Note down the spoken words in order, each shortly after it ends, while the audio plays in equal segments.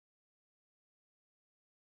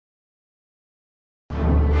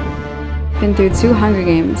been through 2 Hunger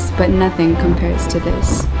Games, but nothing compares to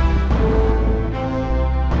this.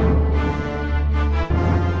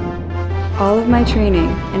 All of my training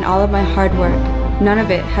and all of my hard work, none of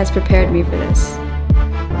it has prepared me for this.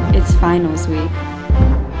 It's finals week.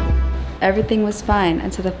 Everything was fine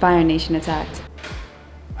until the Fire Nation attacked.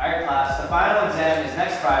 Alright class, the final exam is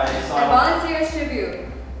next Friday, so I volunteer as tribute.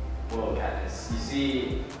 Whoa, Katniss. You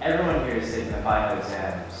see, everyone here is taking the final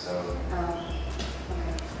exam, so... Oh, okay.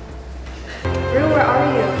 Drew, where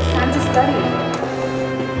are you? It's time to study.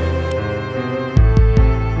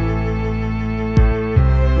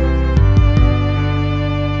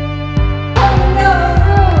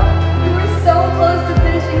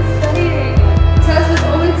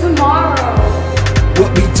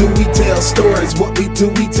 We tell stories, what we do,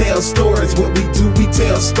 we tell stories, what we do, we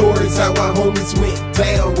tell stories, how our homies went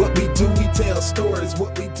down, what we do, we tell stories,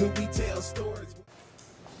 what we do, we tell stories.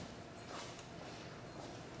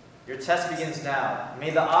 Your test begins now. May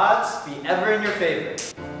the odds be ever in your favor.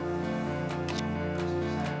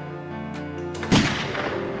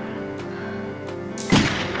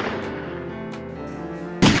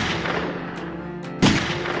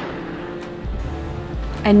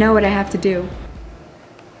 I know what I have to do.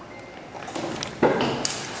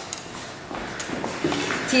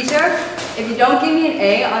 Teacher, if you don't give me an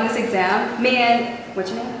A on this exam, me and,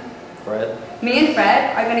 what's your name? Fred? Me and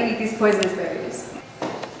Fred are gonna eat these poisonous berries.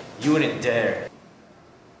 You wouldn't dare.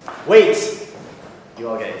 Wait! You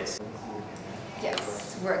all get this.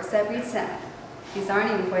 Yes, works every time. These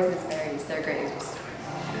aren't even poisonous berries, they're grapes.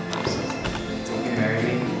 Don't you marry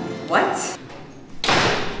me? What?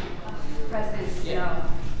 Presidents, no.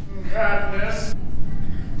 Katniss.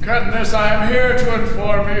 Katniss, I am here to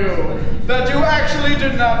inform you that you actually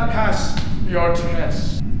did not pass your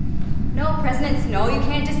test. No, Presidents, no, you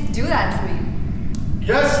can't just do that to me.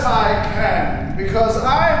 Yes, I can, because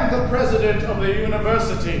I am the president of the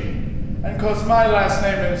university, and because my last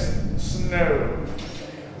name is Snow.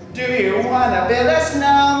 Do you wanna build a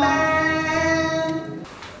snowman?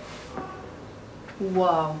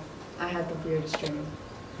 Whoa, I had the weirdest dream.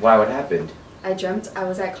 Why, what happened? I dreamt I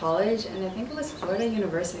was at college, and I think it was Florida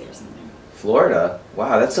University or something. Florida?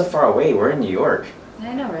 Wow, that's so far away. We're in New York.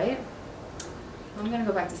 I know, right? I'm gonna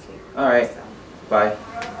go back to sleep. All right. So. Bye.